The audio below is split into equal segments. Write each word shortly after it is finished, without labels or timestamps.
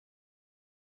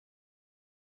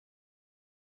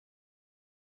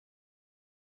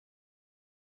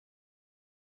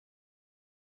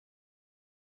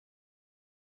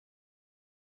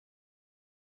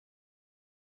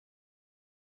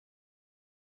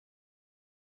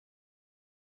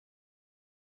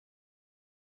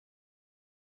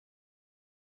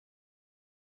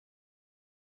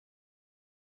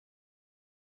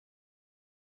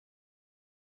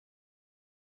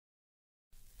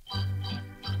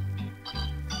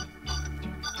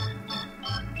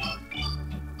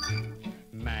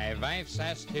wife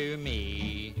says to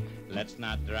me, let's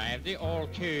not drive the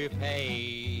old coupe.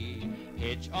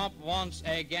 Hitch up once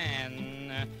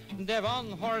again the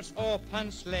one-horse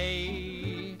open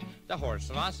sleigh. The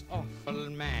horse was awful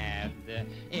mad.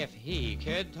 If he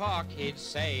could talk, he'd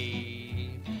say,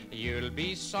 you'll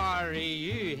be sorry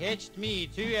you hitched me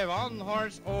to a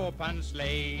one-horse open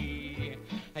sleigh.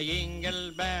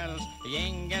 Jingle bells,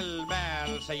 a-jingling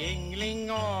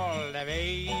all the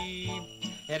way.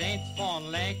 It ain't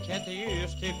fun like it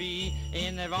used to be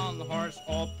in a one-horse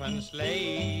open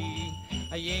sleigh.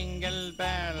 Jingle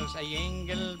bells,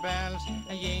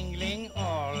 a-jingling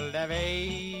all the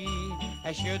way.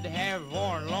 I should have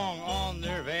worn long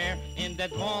underwear in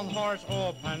that one-horse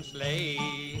open sleigh.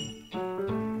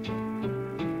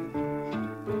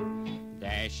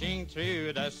 Dashing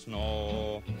through the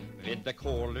snow with the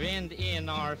cold wind in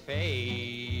our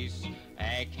face,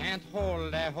 I can't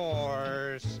hold a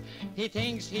horse, he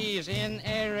thinks he's in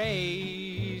a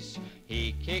race.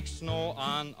 He kicks snow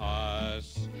on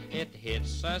us, it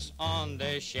hits us on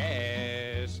the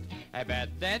chest. I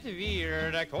bet that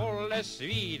we're the coldest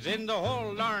Swedes in the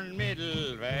whole darn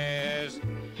Middle West.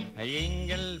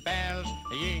 Jingle bells,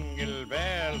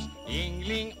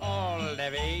 jingling all the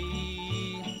way.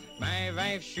 My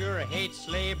wife sure hates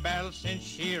sleigh bells since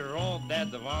she rode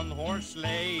that one-horse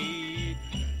sleigh.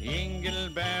 Jingle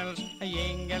bells,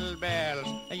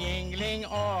 jingling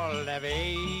all the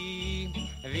way.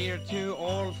 We're too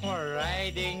old for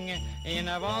riding in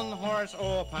a one-horse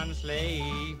open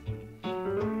sleigh.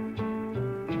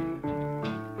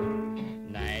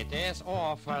 Night is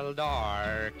awful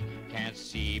dark, can't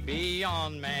see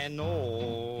beyond my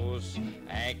nose.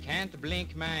 I can't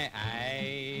blink my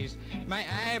eyes, my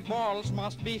eyeballs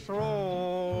must be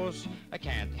froze. I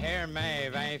can't hear my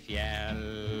wife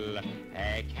yell,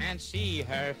 I can't see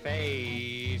her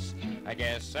face. I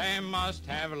guess I must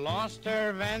have lost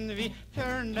her when we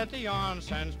turned at the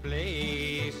Johnson's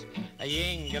place.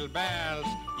 Jingle bells,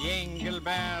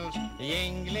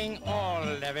 jingling all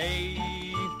the way.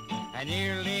 I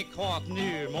nearly caught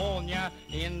pneumonia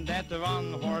in that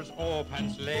one-horse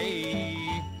open sleigh.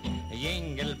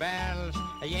 Jingle bells,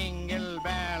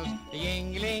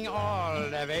 jingling all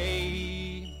the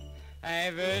way.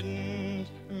 I wouldn't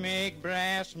make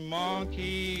brass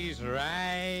monkeys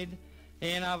ride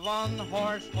in a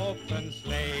one-horse open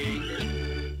sleigh.